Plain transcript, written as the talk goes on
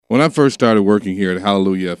When I first started working here at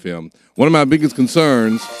Hallelujah FM, one of my biggest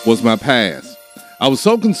concerns was my past. I was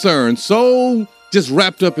so concerned, so just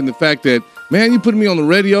wrapped up in the fact that, man, you put me on the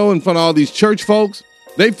radio in front of all these church folks.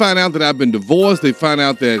 They find out that I've been divorced. They find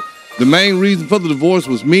out that the main reason for the divorce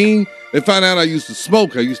was me. They find out I used to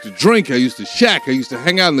smoke. I used to drink. I used to shack. I used to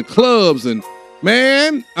hang out in the clubs. And,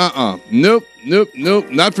 man, nope,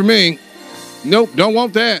 not for me. Nope, don't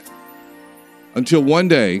want that. Until one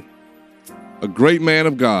day, a great man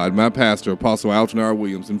of God, my pastor, Apostle Alton R.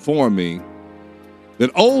 Williams, informed me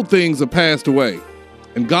that old things are passed away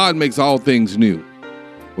and God makes all things new.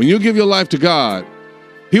 When you give your life to God,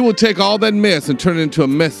 He will take all that mess and turn it into a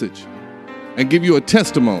message and give you a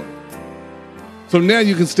testimony. So now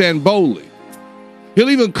you can stand boldly.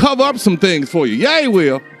 He'll even cover up some things for you. Yeah, He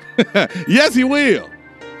will. Yes, He will.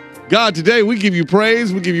 God, today we give you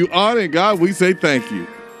praise, we give you honor, and God, we say thank you.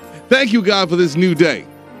 Thank you, God, for this new day.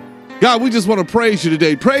 God, we just want to praise you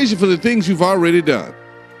today. Praise you for the things you've already done.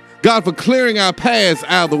 God, for clearing our past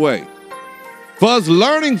out of the way. For us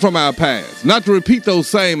learning from our past, not to repeat those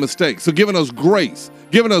same mistakes. So giving us grace,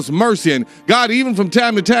 giving us mercy. And God, even from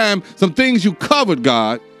time to time, some things you covered,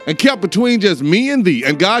 God, and kept between just me and thee.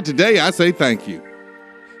 And God, today I say thank you.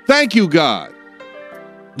 Thank you, God,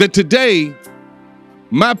 that today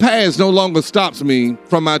my past no longer stops me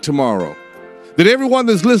from my tomorrow. That everyone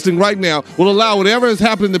that's listening right now will allow whatever has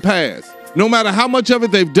happened in the past, no matter how much of it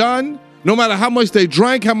they've done, no matter how much they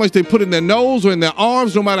drank, how much they put in their nose or in their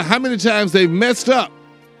arms, no matter how many times they've messed up,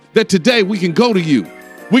 that today we can go to you.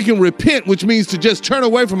 We can repent, which means to just turn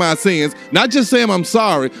away from our sins, not just saying I'm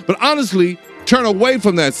sorry, but honestly turn away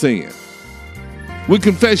from that sin. We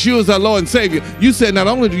confess you as our Lord and Savior. You said not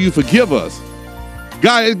only do you forgive us,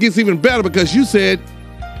 God, it gets even better because you said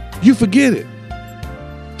you forget it.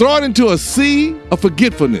 Throw it into a sea of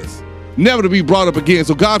forgetfulness, never to be brought up again.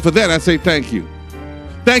 So God, for that, I say thank you.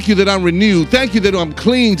 Thank you that I'm renewed. Thank you that I'm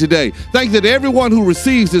clean today. Thank you that everyone who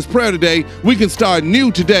receives this prayer today, we can start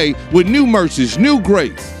new today with new mercies, new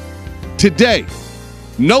grace. Today,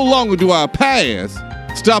 no longer do our past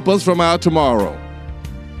stop us from our tomorrow.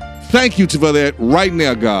 Thank you for that right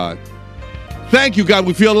now, God. Thank you, God.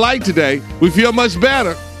 We feel light today. We feel much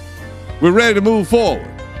better. We're ready to move forward.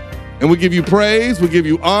 And we give you praise, we give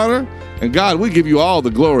you honor, and God, we give you all the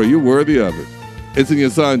glory. You're worthy of it. It's in your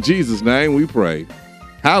Son, Jesus' name, we pray.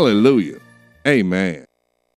 Hallelujah. Amen.